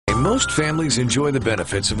Most families enjoy the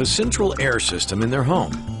benefits of a central air system in their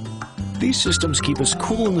home. These systems keep us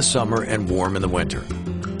cool in the summer and warm in the winter.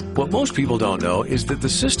 What most people don't know is that the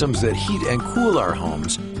systems that heat and cool our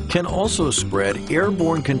homes can also spread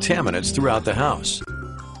airborne contaminants throughout the house.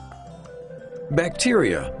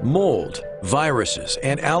 Bacteria, mold, viruses,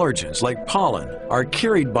 and allergens like pollen are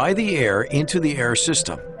carried by the air into the air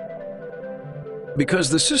system.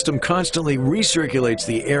 Because the system constantly recirculates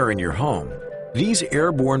the air in your home, these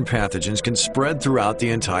airborne pathogens can spread throughout the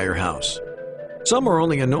entire house. Some are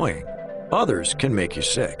only annoying, others can make you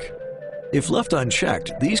sick. If left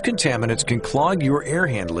unchecked, these contaminants can clog your air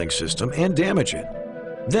handling system and damage it.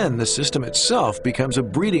 Then the system itself becomes a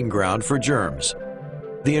breeding ground for germs.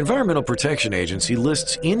 The Environmental Protection Agency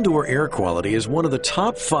lists indoor air quality as one of the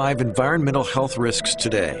top 5 environmental health risks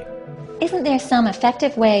today. Isn't there some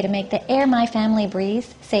effective way to make the air my family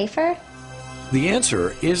breathes safer? The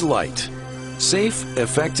answer is light. Safe,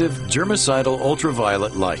 effective, germicidal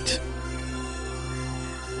ultraviolet light.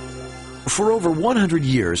 For over 100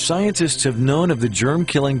 years, scientists have known of the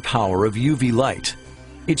germ-killing power of UV light.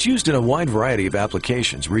 It's used in a wide variety of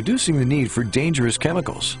applications, reducing the need for dangerous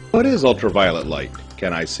chemicals. What is ultraviolet light?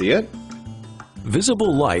 Can I see it?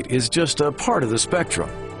 Visible light is just a part of the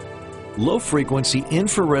spectrum. Low-frequency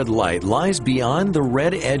infrared light lies beyond the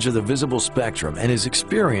red edge of the visible spectrum and is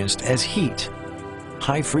experienced as heat.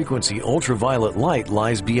 High-frequency ultraviolet light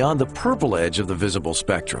lies beyond the purple edge of the visible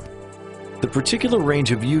spectrum. The particular range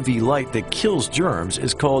of UV light that kills germs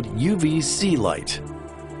is called UVC light.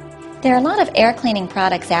 There are a lot of air cleaning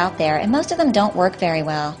products out there, and most of them don't work very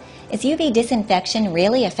well. Is UV disinfection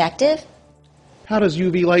really effective? How does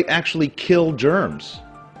UV light actually kill germs?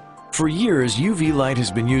 For years, UV light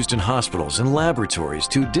has been used in hospitals and laboratories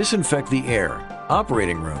to disinfect the air,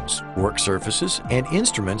 operating rooms, work surfaces, and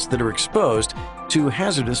instruments that are exposed to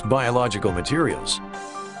hazardous biological materials.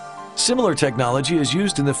 Similar technology is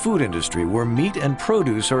used in the food industry, where meat and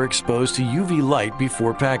produce are exposed to UV light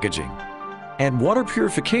before packaging. And water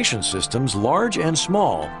purification systems, large and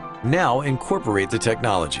small, now incorporate the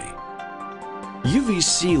technology.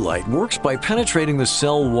 UVC light works by penetrating the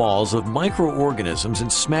cell walls of microorganisms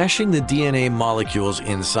and smashing the DNA molecules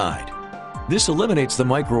inside. This eliminates the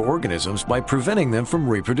microorganisms by preventing them from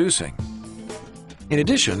reproducing. In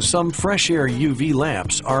addition, some fresh air UV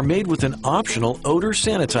lamps are made with an optional odor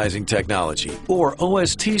sanitizing technology, or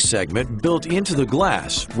OST segment, built into the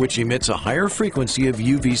glass, which emits a higher frequency of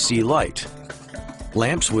UVC light.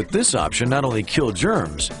 Lamps with this option not only kill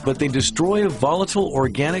germs, but they destroy volatile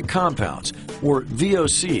organic compounds, or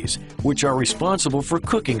VOCs, which are responsible for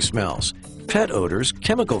cooking smells, pet odors,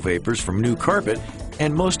 chemical vapors from new carpet,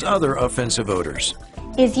 and most other offensive odors.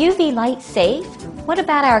 Is UV light safe? What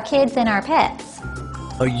about our kids and our pets?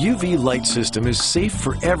 A UV light system is safe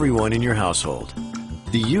for everyone in your household.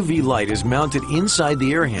 The UV light is mounted inside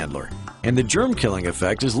the air handler, and the germ-killing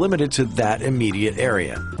effect is limited to that immediate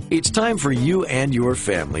area. It's time for you and your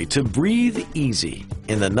family to breathe easy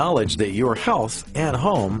in the knowledge that your health and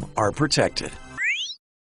home are protected.